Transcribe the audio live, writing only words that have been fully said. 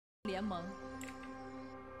联盟。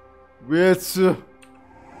别吃。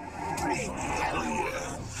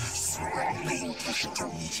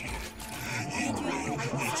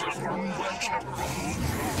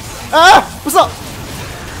哎，不是，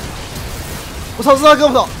我操，这他哥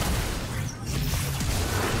不操！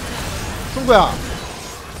什么鬼啊？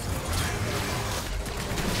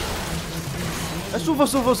哎，舒服，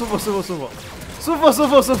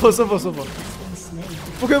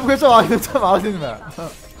不可以转麻了，转麻了，兄弟们，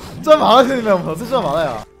转麻了，兄弟们，我操，这转麻了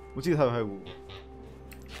呀！我记得他有排骨。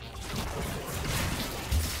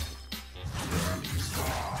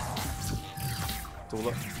走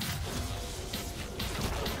了。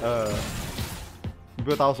你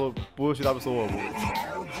不要打我说，不会去打我说我不。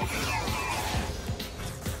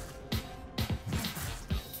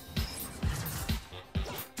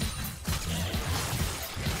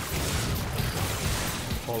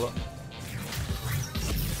好了，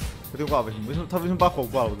有点挂不行，为什么他为什么把火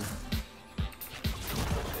挂了？我这是，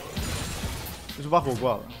为什么把火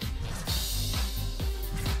挂了？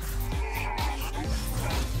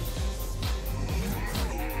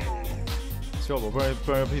笑吧，不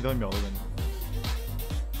然要被一刀秒了，感觉。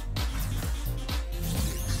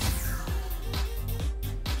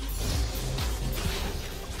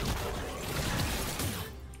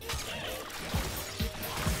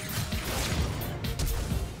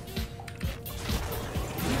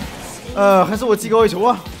还是我技高一筹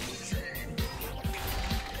啊！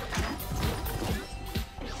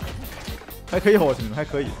还可以好，兄弟们，还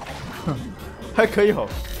可以，还可以好，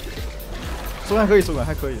手感可以，手感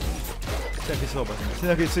还可以。现在可以吃到吧？现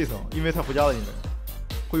在可以吃一层，因为他回家了，应该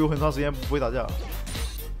会有很长时间不会打架。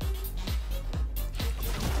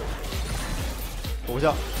火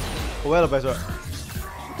下，火歪了白事。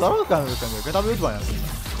咋了？感觉跟 W 短呀，兄弟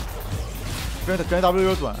们，跟 W 有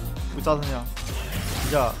点短，会扎成这样。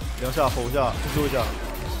一下2下吼一下，中修一下，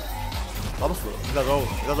打不死，没大招，没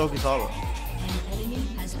大招可以杀了。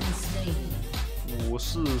5、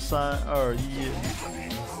4、3、2、1，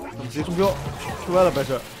咱们直接中标，出歪了白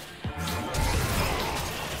事。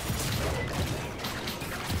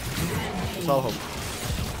杀了好不？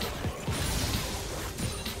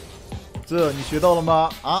这你学到了吗？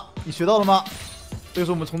啊，你学到了吗？这就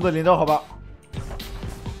是我们虫子连招，好吧？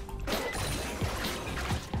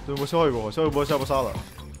对，我消一波，消一波，下波杀了。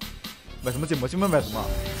买什么芥末？芥末买什么？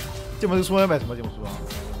芥末是说要买什么？芥末说啊。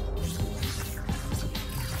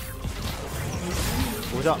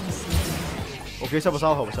我下 ，OK， 下波杀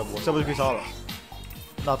了好吧？下波就可以杀了。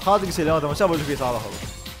那他这个血量，咱们下波就可以杀了，好吧？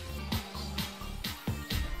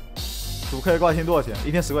主开挂一天多少钱？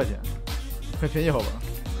一天10块钱，很便宜，好吧？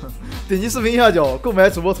点击视频右下角购买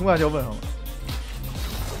主播同款脚本，好吗？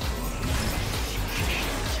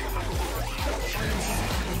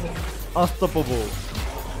啊，这不，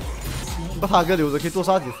把他给留着，可以多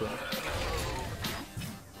杀几次。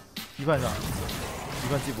一半上，一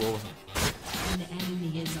半击博，我操！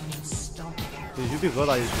对，就被讹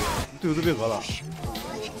了，也许队友都被讹了。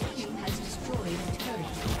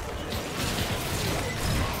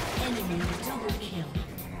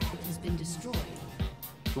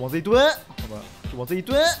就往这一蹲，好吧，就往这一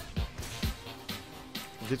蹲，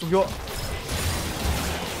直接中标。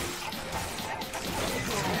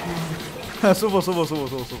舒服。别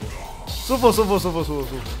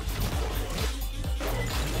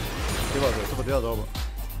把这别打招吧。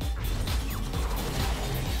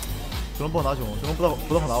熊龙不好拿熊龙不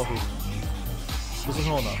好拿我手机，不是很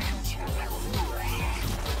好拿。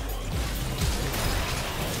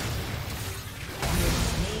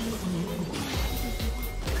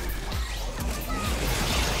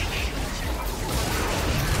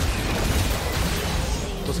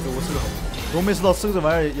我吃个好，我没吃到，吃个这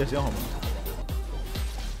玩意儿也行好吗？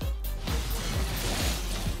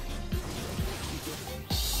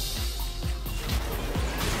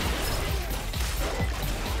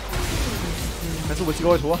还是我技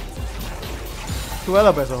高一筹啊！推歪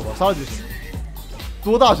了白色好吧，杀了就行。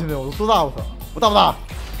多大兄弟？我多大？我操！我大不大？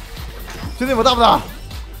兄弟我大不大？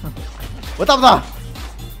我大不大？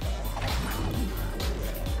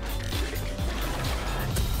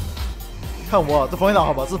看我这防御塔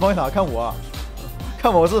好吧，这是防御塔，看我，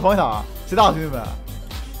这是防御塔，谁大兄弟们？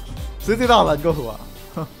谁最大了？你告诉我。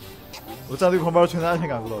哼，我站队旁边全是安全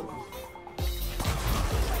感，知道吧？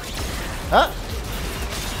哎，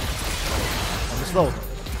我没吃到我。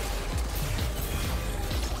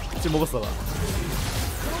芥末不死了。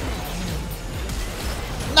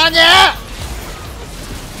那你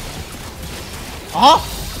啊？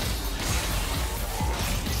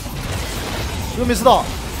又没吃到。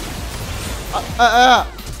哎！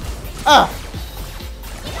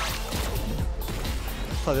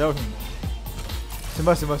差点兄弟，行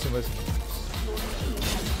吧，行吧，行吧，行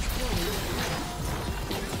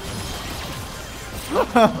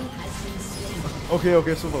吧。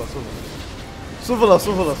OK， 舒服了，舒服了，舒服了，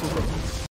舒服了，舒服了。